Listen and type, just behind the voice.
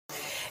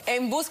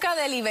En busca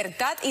de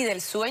libertad y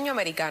del sueño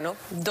americano,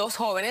 dos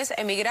jóvenes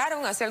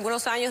emigraron hace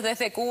algunos años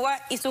desde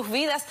Cuba y sus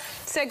vidas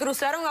se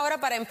cruzaron ahora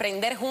para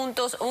emprender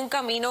juntos un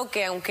camino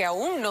que, aunque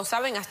aún no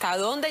saben hasta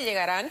dónde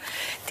llegarán,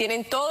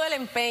 tienen todo el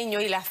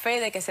empeño y la fe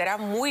de que será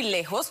muy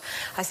lejos.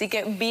 Así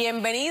que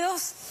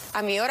bienvenidos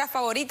a mi hora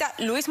favorita,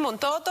 Luis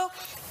Montoto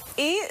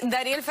y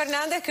Dariel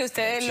Fernández, que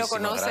ustedes lo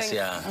conocen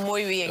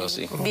muy bien.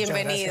 Sí.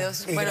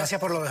 Bienvenidos. Y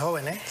gracias por lo de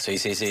joven, ¿eh? Sí.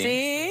 ¿Sí?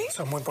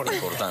 Eso es muy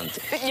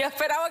importante. Yo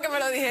esperaba que me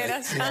lo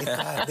dijeras. Sí,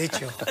 está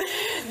dicho.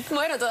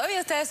 Bueno, todavía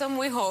ustedes son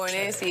muy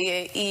jóvenes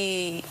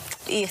y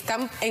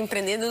están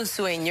emprendiendo un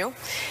sueño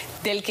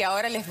del que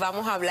ahora les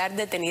vamos a hablar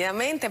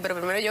detenidamente, pero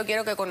primero yo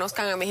quiero que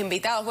conozcan a mis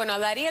invitados. Bueno, a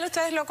Dariel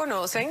ustedes lo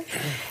conocen.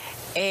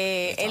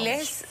 Él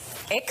es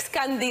ex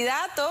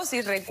candidato,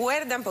 si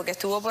recuerdan, porque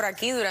estuvo por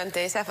aquí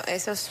durante esas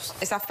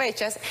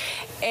fechas,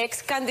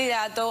 ex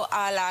candidato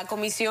a la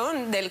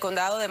comisión del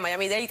condado de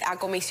Miami-Dade, a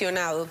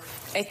comisionado.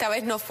 Esta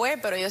vez no fue,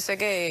 pero yo sé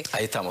que,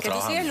 ahí estamos, tú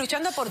sigues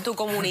luchando por tu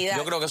comunidad.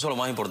 Yo creo que eso es lo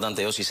más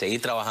importante, y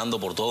seguir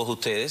trabajando por todos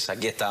ustedes.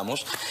 Aquí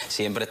estamos,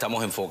 siempre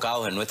estamos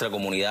enfocados en nuestra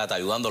comunidad,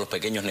 ayudando a los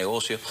pequeños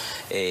negocios,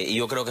 y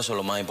yo creo que eso es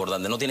lo más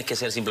importante. No tienes que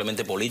ser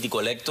simplemente político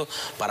electo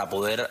para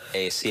poder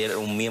ser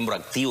un miembro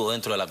activo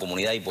dentro de la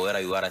comunidad y poder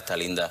ayudar a esta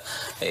linda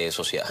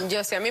sociedad.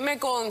 Yo sé, a mí me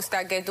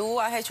consta que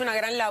tú has hecho una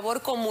gran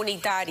labor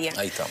comunitaria.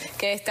 Ahí estamos.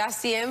 Que estás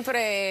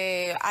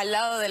siempre al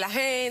lado de la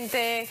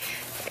gente,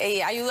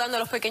 ayudando a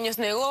los pequeños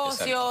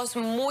negocios. Exacto.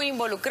 Muy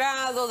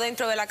involucrado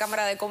dentro de la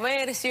Cámara de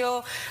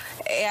Comercio,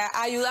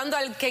 ayudando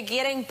al que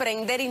quiere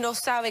emprender y no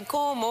sabe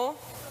cómo.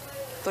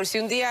 Por si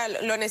un día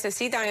lo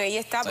necesitan, ahí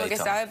está, porque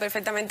sabe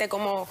perfectamente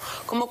cómo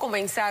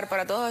comenzar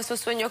para todos esos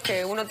sueños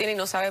que uno tiene y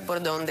no sabe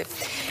por dónde.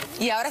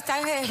 Y ahora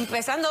estás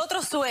empezando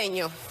otro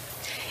sueño.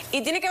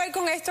 Y tiene que ver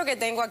con esto que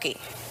tengo aquí.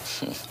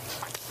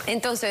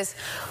 Entonces,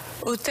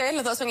 ustedes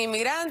los dos son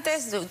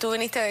inmigrantes, tú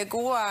viniste de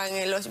Cuba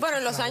en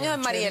los años de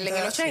Mariel, en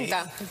el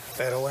 80. Sí,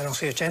 pero bueno,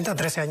 sí, 80,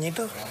 13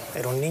 añitos,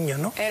 era un niño,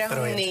 ¿no? Eras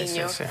pero un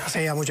niño. Sí,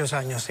 hace ya muchos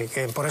años, así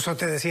que por eso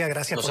te decía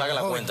gracias por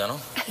la cuenta, ¿no?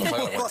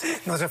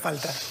 No hace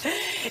falta.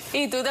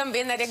 ¿Y tú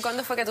también, Dariel,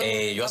 cuándo fue que tú...?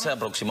 Yo hace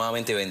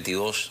aproximadamente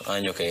 22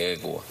 años que llegué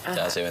a Cuba,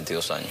 ya hace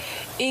 22 años.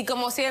 Y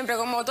como siempre,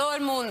 como todo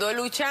el mundo,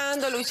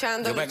 luchando.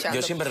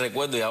 Yo siempre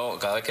recuerdo, y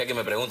cada vez que alguien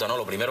me pregunta, ¿no?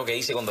 Lo primero que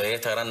hice cuando llegué a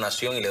esta gran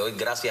nación, y le doy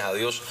gracias a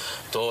Dios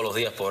todos los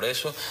días por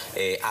eso,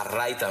 a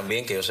Ray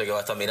también, que yo sé que va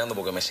a estar mirando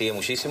porque me sigue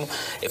muchísimo,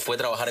 fue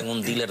trabajar en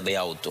un dealer de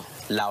autos,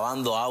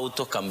 lavando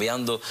autos,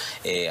 cambiando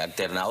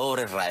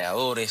alternadores,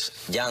 radiadores,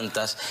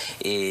 llantas,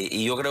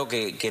 y yo creo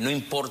que no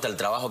importa el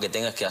trabajo que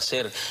tengas que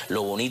hacer,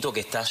 lo bonito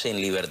que estás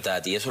en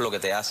libertad, y eso es lo que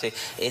te hace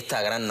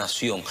esta gran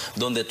nación,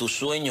 donde tus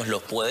sueños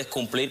los puedes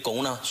cumplir con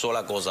una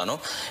sola cosa,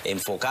 ¿no?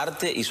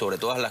 Enfocarte y sobre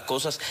todas las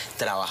cosas,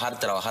 trabajar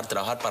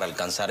para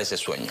alcanzar ese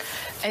sueño.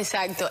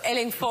 Exacto, el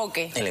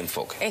enfoque. El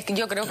enfoque. Es que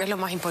yo creo que es lo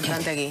más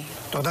importante aquí.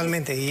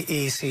 Totalmente,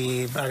 y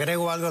si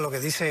agrego algo a lo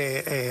que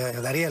dice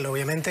Dariel,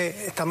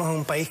 obviamente estamos en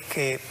un país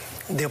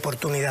de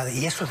oportunidades,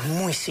 y eso es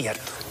muy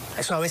cierto.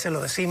 Eso a veces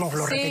lo decimos,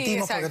 lo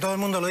repetimos, porque todo el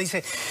mundo lo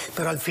dice,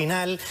 pero al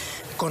final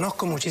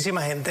conozco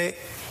muchísima gente.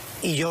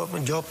 Y yo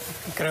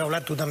creo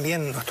hablar, tú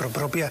también, nuestra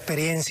propia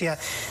experiencia,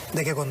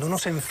 de que cuando uno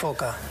se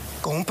enfoca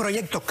con un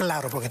proyecto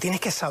claro, porque tienes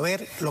que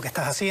saber lo que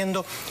estás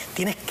haciendo,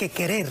 tienes que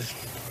querer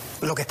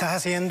lo que estás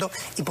haciendo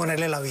y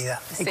ponerle la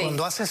vida. Y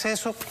cuando haces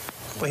eso,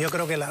 pues yo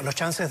creo que los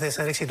chances de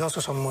ser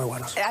exitosos son muy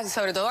buenos.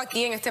 Sobre todo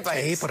aquí en este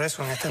país. Sí, por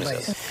eso, en este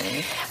país.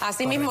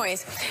 Así mismo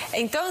es.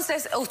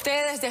 Entonces,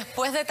 ustedes,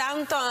 después de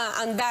tanto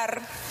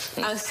andar,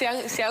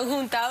 se han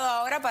juntado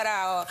ahora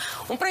para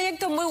un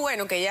proyecto muy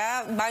bueno que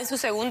ya va en su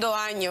segundo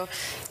año,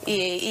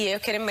 y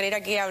ellos quieren venir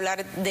aquí a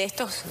hablar de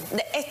esto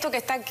que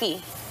está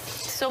aquí.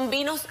 Son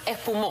vinos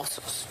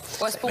espumosos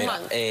o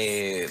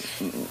espumantes.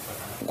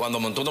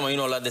 Cuando Montoto me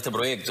vino a hablar de este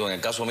proyecto, en el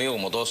caso mío,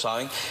 como todos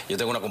saben, yo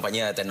tengo una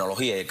compañía de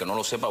tecnología, y el que no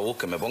lo sepa,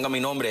 búsquenme, ponga mi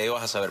nombre y ahí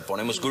vas a saber,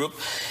 ponemos Group,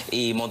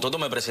 y Montoto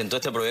me presentó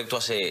este proyecto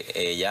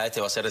hace, ya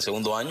este va a ser el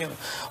segundo año,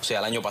 o sea,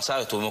 el año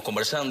pasado estuvimos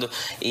conversando,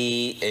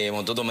 y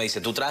Montoto me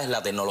dice, tú traes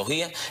la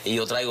tecnología y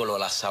yo traigo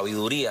la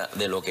sabiduría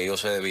de lo que yo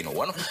sé de vino.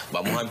 Bueno,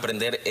 vamos a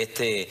emprender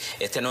este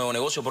nuevo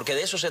negocio, porque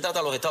de eso se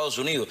trata los Estados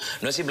Unidos,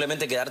 no es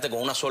simplemente quedarte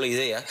con una sola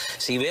idea.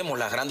 Si vemos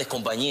las grandes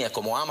compañías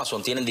como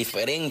Amazon, tienen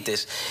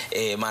diferentes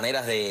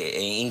maneras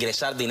de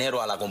ingresar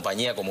dinero a la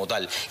compañía como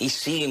tal, y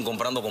siguen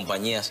comprando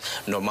compañías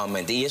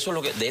normalmente, y eso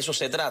es de eso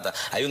se trata.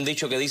 Hay un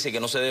dicho que dice que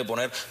no se debe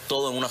poner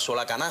todo en una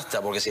sola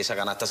canasta, porque si esa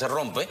canasta se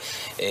rompe,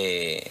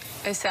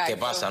 ¿qué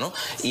pasa, no?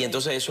 Sí. Y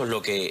entonces eso es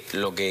lo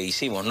que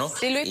hicimos, ¿no?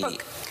 Sí, Luis,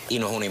 y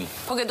nos unimos.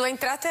 Porque tú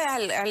entraste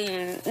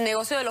al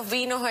negocio de los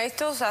vinos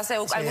estos hace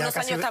algunos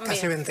años también.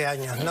 Casi 20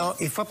 años, ¿no?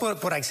 Y fue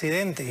por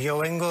accidente. Yo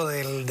vengo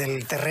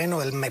del terreno,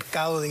 del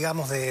mercado,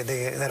 digamos,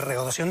 de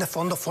recaudación de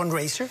fondos,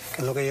 fundraiser,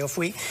 que es lo que yo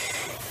fui,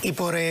 y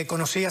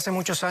conocí hace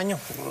muchos años,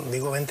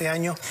 digo 20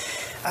 años,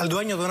 al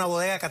dueño de una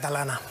bodega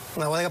catalana,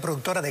 una bodega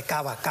productora de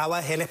cava. Cava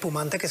es el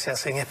espumante que se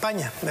hace en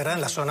España, ¿verdad?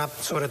 En la zona,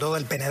 sobre todo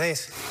del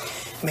Penedés.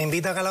 me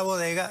invitan a la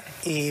bodega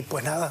y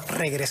pues nada,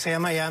 regresé a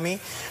Miami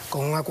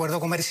con un acuerdo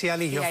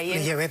comercial y yo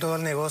le llevé todo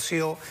el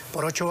negocio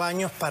por 8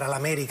 años para la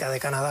América, de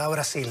Canadá a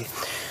Brasil.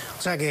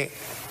 O sea que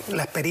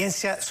la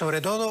experiencia,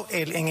 sobre todo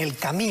en el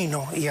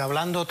camino, y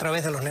hablando otra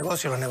vez de los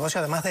negocios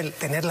además de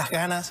tener las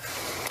ganas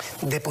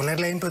de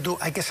ponerle ímpetu,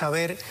 hay que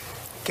saber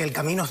que el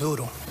camino es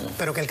duro,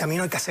 pero que el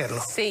camino hay que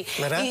hacerlo. Sí,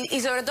 y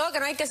sobre todo que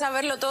no hay que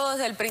saberlo todo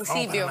desde el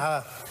principio. No, para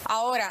nada.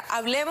 Ahora,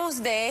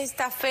 hablemos de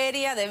esta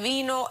feria de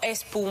vino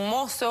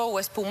espumoso o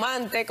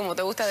espumante, como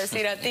te gusta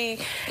decir a ti.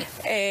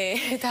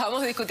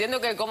 Estábamos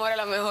discutiendo que cómo era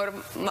la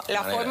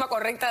forma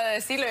correcta de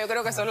decirlo. Yo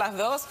creo que son las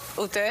dos.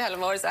 Ustedes a lo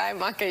mejor saben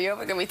más que yo,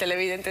 porque mis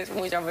televidentes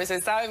muchas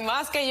veces saben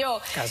más que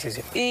yo. Casi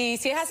sí. Y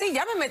si es así,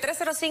 llámenme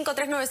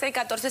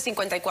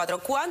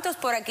 305-396-1454. ¿Cuántos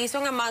por aquí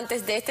son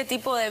amantes de este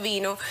tipo de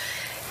vino?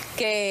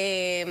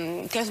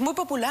 Que es muy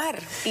popular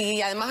y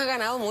además ha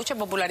ganado mucha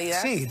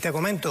popularidad. Sí, te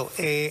comento,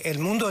 el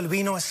mundo del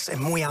vino es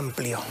muy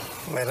amplio,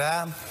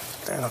 ¿verdad?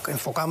 Nos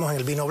enfocamos en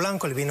el vino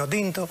blanco, el vino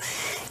tinto,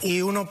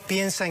 y uno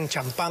piensa en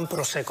champán,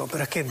 prosecco,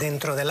 pero es que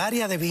dentro del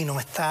área de vino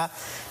está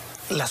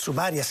la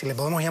subárea, si le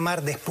podemos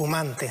llamar, de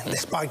espumante, de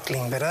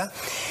sparkling, ¿verdad?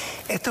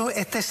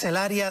 Este es el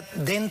área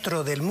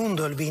dentro del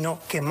mundo del vino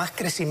que más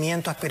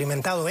crecimiento ha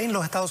experimentado en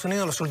los Estados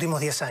Unidos en los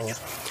últimos 10 años.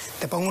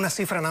 Te pongo una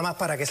cifra nada más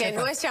para que sepas. Que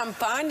no es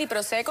champán, ni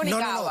prosecco, ni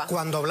cava. No,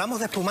 cuando hablamos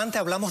de espumante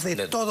hablamos de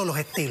todos los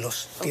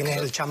estilos. Okay.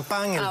 Tienes el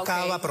champán, el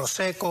cava,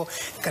 prosecco,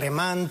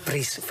 cremant,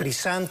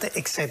 frisante,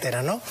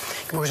 etcétera, ¿no?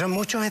 Porque son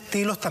muchos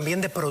estilos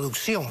también de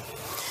producción,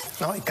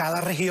 ¿no? Y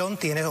cada región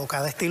tiene, o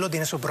cada estilo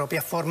tiene su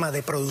propia forma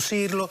de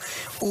producirlo,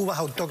 uvas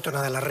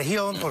autóctonas de la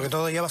región, porque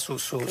todo lleva su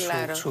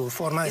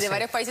forma de ser. Y de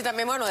varios países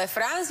también, bueno, de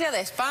Francia,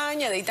 de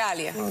España, de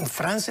Italia.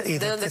 Francia, y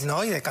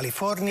de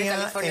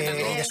California, y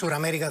de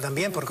Sudamérica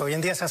también, porque hoy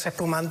en día se hace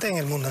espumante en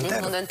el mundo entero. En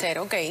el mundo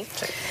entero, ok. Sí.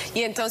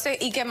 Y entonces,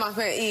 ¿y qué más?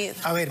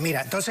 A ver,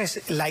 mira,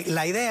 entonces la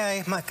idea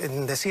es más,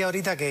 decía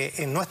ahorita que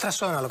en nuestra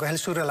zona, lo que es el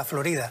sur de la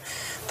Florida,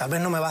 tal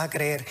vez no me vas a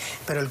creer,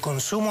 pero el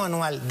consumo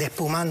anual de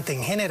espumante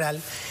en general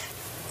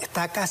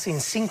está casi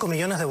en 5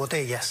 millones de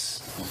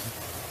botellas.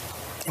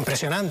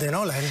 Impresionante,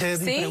 ¿no? La gente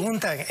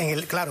pregunta,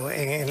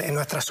 en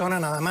nuestra zona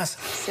nada más.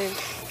 Sí.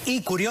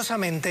 Y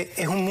curiosamente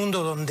es un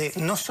mundo donde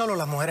no solo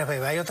las mujeres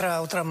beben, hay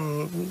otra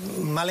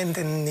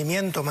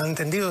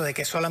malentendido de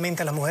que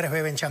solamente las mujeres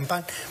beben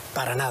champán,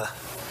 para nada.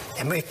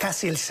 Es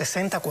casi el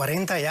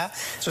 60-40 ya.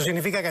 Eso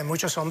significa que hay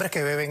muchos hombres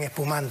que beben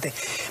espumante.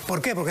 ¿Por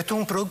qué? Porque esto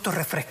es un producto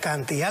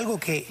refrescante y algo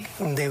que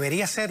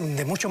debería ser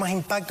de mucho más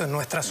impacto en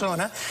nuestra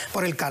zona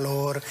por el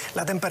calor,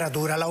 la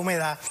temperatura, la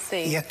humedad. Sí.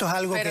 Y esto es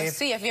algo que...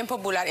 sí, es bien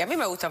popular y a mí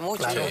me gusta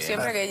mucho. Claro, yo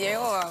siempre que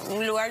llego a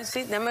un lugar,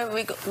 dame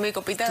mi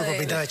copita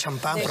de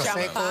champán,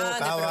 prosecco,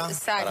 cava.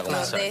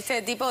 Exacto, de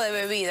este tipo de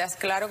bebidas,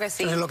 claro que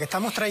sí. Entonces lo que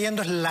estamos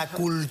trayendo es la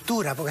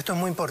cultura, porque esto es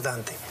muy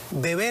importante.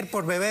 Beber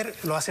por beber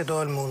lo hace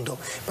todo el mundo,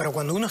 pero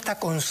cuando uno está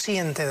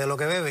consciente de lo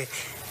que bebe,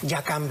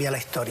 ya cambia la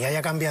historia,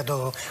 ya cambia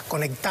todo.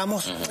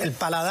 Conectamos el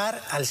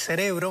paladar al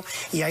cerebro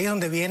y ahí es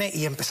donde viene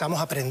y empezamos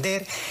a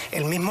aprender.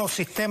 El mismo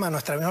sistema,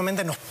 nuestra misma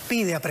mente nos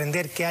pide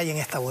aprender qué hay en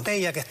esta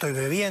botella, qué estoy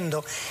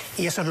bebiendo,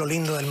 y eso es lo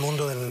lindo del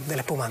mundo del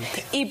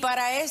espumante. Y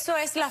para eso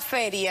es la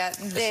feria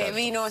de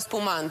vino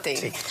espumante.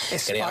 Sí.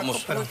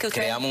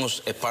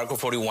 Creamos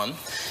SPARKLE41,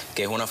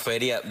 que es una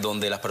feria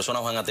donde las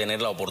personas van a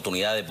tener la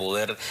oportunidad de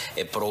poder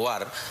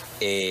probar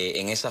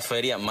en esa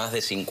feria más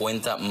de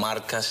 50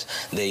 marcas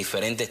de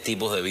diferentes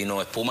tipos de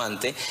vino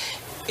espumante.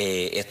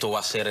 Esto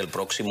va a ser el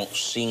próximo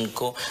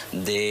 5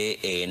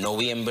 de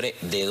noviembre,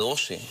 de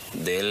 12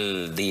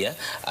 del día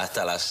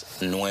hasta las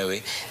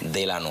 9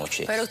 de la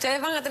noche. Pero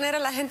ustedes van a tener a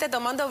la gente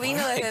tomando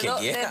vino desde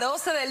de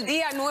 12 del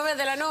día a 9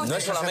 de la noche. No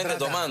es solamente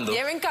tomando.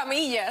 Lleven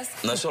camillas.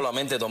 No es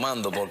solamente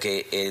tomando,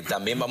 porque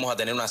también vamos a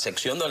tener una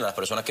sección donde las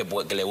personas que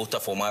les gusta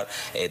fumar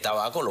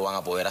tabaco lo van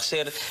a poder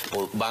hacer,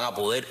 van a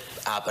poder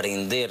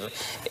aprender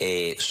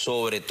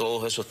sobre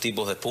todos esos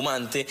tipos de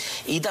espumante,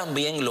 y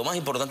también lo más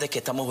importante es que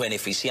estamos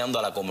beneficiando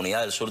a la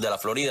comunidad del sur de la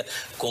Florida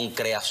con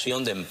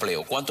creación de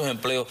empleo. ¿Cuántos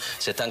empleos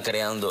se están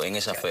creando en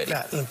esa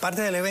feria? Claro,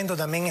 parte del evento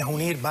también es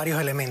unir varios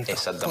elementos.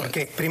 Exactamente.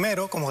 Porque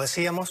primero, como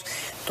decíamos,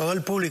 todo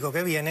el público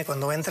que viene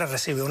cuando entra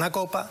recibe una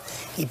copa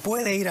y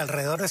puede ir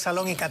alrededor del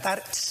salón y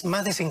catar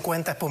más de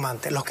 50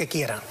 espumantes, los que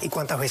quieran y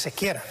cuantas veces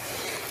quiera.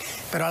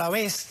 Pero a la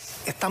vez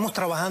estamos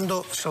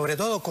trabajando sobre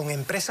todo con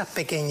empresas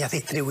pequeñas,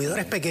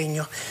 distribuidores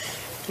pequeños,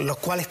 los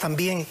cuales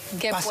también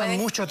pasan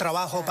mucho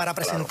trabajo para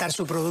presentar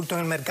su producto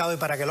en el mercado y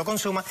para que lo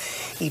consuma,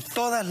 y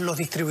todos los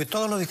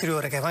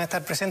distribuidores que van a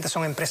estar presentes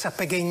son empresas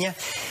pequeñas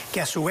que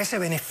a su vez se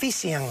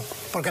benefician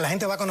porque la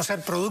gente va a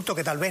conocer productos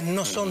que tal vez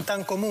no son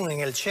tan comunes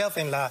en el shelf,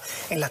 en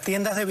las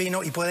tiendas de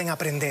vino, y pueden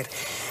aprender.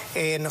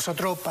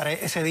 Nosotros para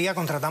ese día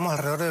contratamos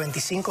alrededor de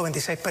 25 o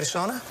 26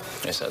 personas.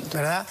 Exacto.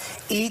 ¿Verdad?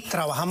 Y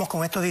trabajamos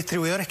con estos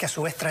distribuidores que a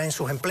su vez traen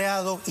sus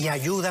empleados y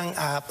ayudan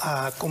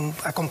a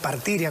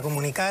compartir y a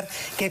comunicar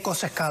qué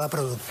cosas conoces cada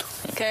producto.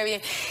 Qué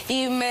bien.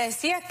 Y me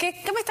decías, ¿qué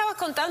me estabas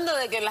contando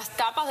de que las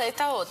tapas de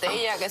esta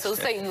botella, que se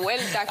usa en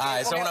vuelta?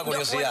 Esa es una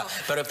curiosidad.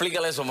 Pero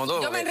explícale eso,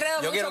 Montoro. Yo me enredo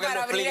mucho quiero que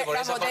para lo explique, abrir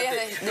las botellas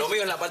parte, lo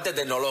mío es la parte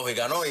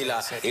tecnológica, ¿no? Y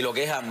lo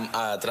que es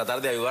a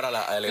tratar de ayudar a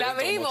la ¿La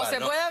abrimos? ¿Se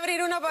puede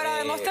abrir una para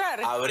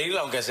demostrar?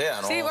 Abrirla aunque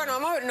sea, ¿no? Sí, bueno,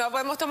 no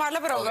podemos tomarla,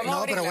 pero vamos a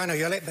abrirla. Pero bueno,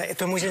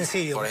 esto es muy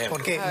sencillo,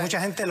 porque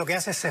mucha gente lo que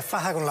hace es se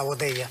faja con la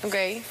botella.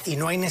 Y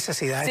no hay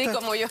necesidad. Sí,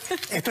 como yo.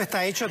 Esto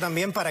está hecho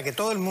también para que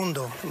todo el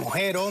mundo,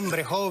 mujer,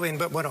 hombre, joven,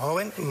 bueno,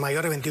 joven,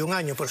 mayor de 21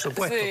 años, por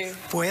supuesto,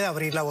 pueda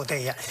abrir la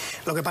botella.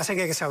 Lo que pasa es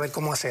que hay que saber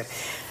cómo hacer.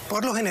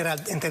 Por lo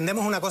general,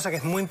 entendemos una cosa que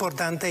es muy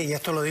importante, y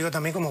esto lo digo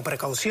también como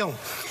precaución.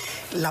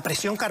 La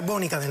presión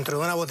carbónica dentro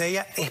de una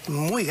botella es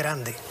muy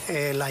grande.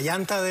 La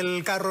llanta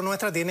del carro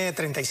nuestra tiene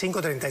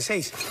 35,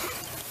 36.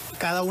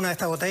 Cada una de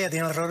estas botellas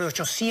tiene alrededor de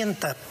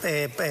 800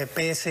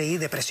 PSI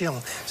de presión,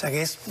 o sea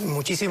que es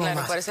muchísimo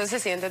más. Por eso se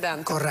siente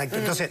tanto. Correcto.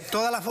 Entonces,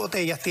 todas las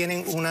botellas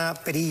tienen una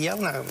perilla,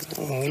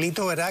 un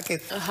hilito, ¿verdad?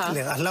 Que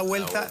le das la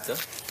vuelta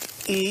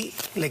y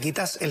le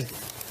quitas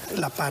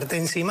la parte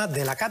encima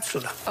de la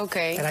cápsula.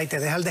 Y te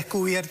deja al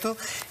descubierto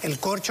el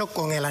corcho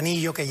con el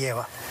anillo que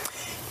lleva.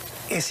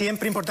 Es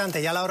siempre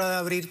importante, ya a la hora de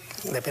abrir,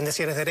 depende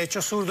si eres derecho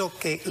o zurdo,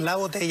 que la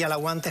botella la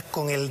aguantes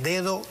con el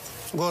dedo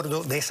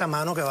gordo de esa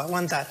mano que va a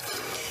aguantar.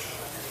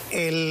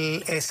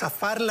 El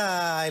zafar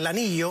el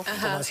anillo,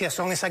 como decía,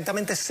 son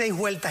exactamente 6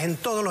 vueltas en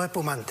todos los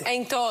espumantes.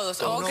 En todos,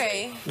 1,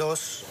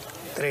 2,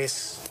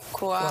 3,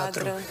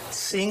 4,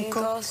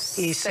 5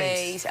 y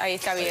 6. Ahí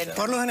está bien.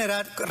 Por lo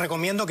general,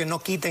 recomiendo que no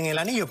quiten el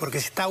anillo, porque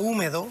si está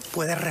húmedo,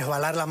 puedes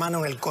resbalar la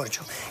mano en el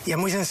corcho. Y es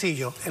muy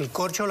sencillo, el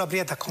corcho lo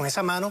aprietas con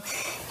esa mano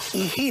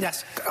y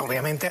giras,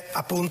 obviamente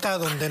apunta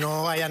donde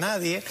no haya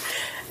nadie,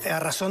 a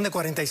razón de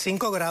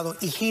 45 grados,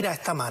 y gira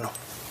esta mano.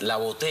 La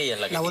botella es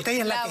la que gira. La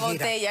botella es la que gira. La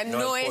botella,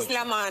 no es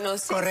la mano.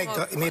 Sí,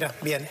 correcto, y mira,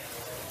 viene.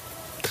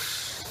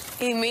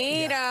 Y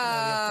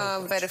mira,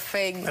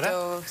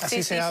 perfecto.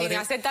 Así se abre. Sin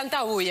hacer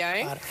tanta bulla,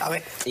 ¿eh? A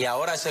ver. Y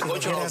ahora ese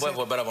corcho no lo puedes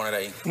volver a poner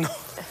ahí. No.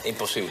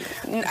 Imposible.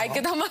 Hay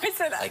que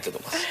tomársela. Hay que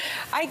tomársela.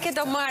 Hay que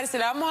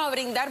tomársela. Vamos a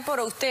brindar por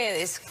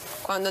ustedes.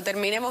 Cuando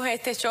terminemos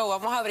este show,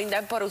 vamos a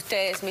brindar por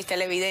ustedes, mis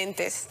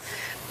televidentes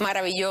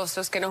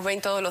maravillosos que nos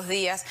ven todos los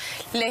días.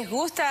 ¿Les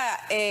gusta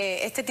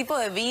este tipo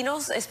de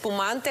vinos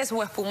espumantes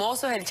o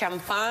espumosos? El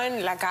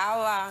champán, la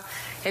cava,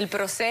 el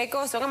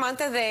prosecco. ¿Son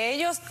amantes de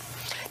ellos?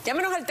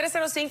 Llámenos al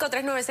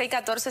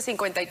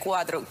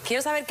 305-396-1454.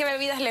 Quiero saber qué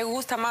bebidas les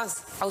gusta más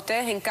a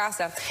ustedes en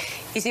casa.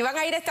 Y si van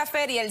a ir a esta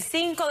feria el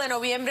 5 de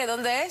noviembre,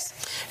 ¿dónde es?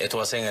 Esto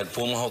va a ser en el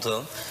Puma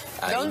Hotel.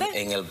 ¿Dónde?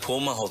 En el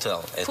Puma Hotel.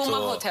 Puma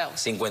Hotel.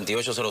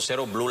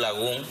 5800 Blue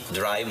Lagoon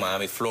Drive,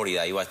 Miami,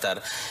 Florida. Ahí va a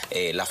estar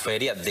la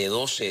feria de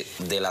 12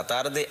 de la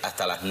tarde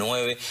hasta las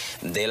 9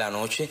 de la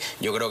noche.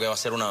 Yo creo que va a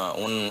ser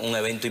un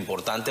evento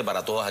importante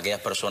para todas aquellas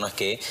personas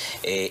que...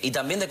 y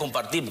también de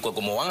compartir, porque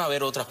como van a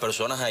ver otras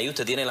personas ahí,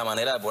 usted tiene la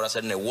manera de poder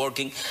hacer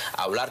networking,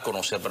 hablar,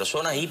 conocer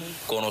personas y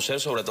conocer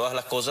sobre todas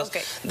las cosas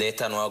de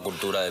esta nueva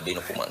cultura del vino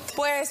espumante.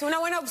 Pues una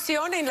buena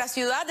opción en la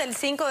ciudad del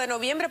 5 de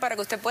noviembre para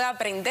que usted pueda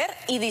aprender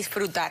y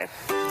disfrutar.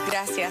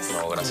 Gracias.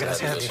 No,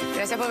 gracias a ti.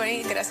 Gracias por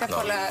venir, gracias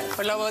por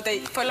la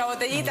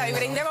botellita. Y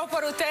brindemos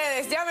por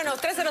ustedes. Llámenos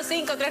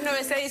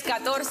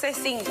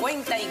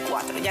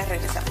 305-396-1454. Ya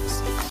regresamos.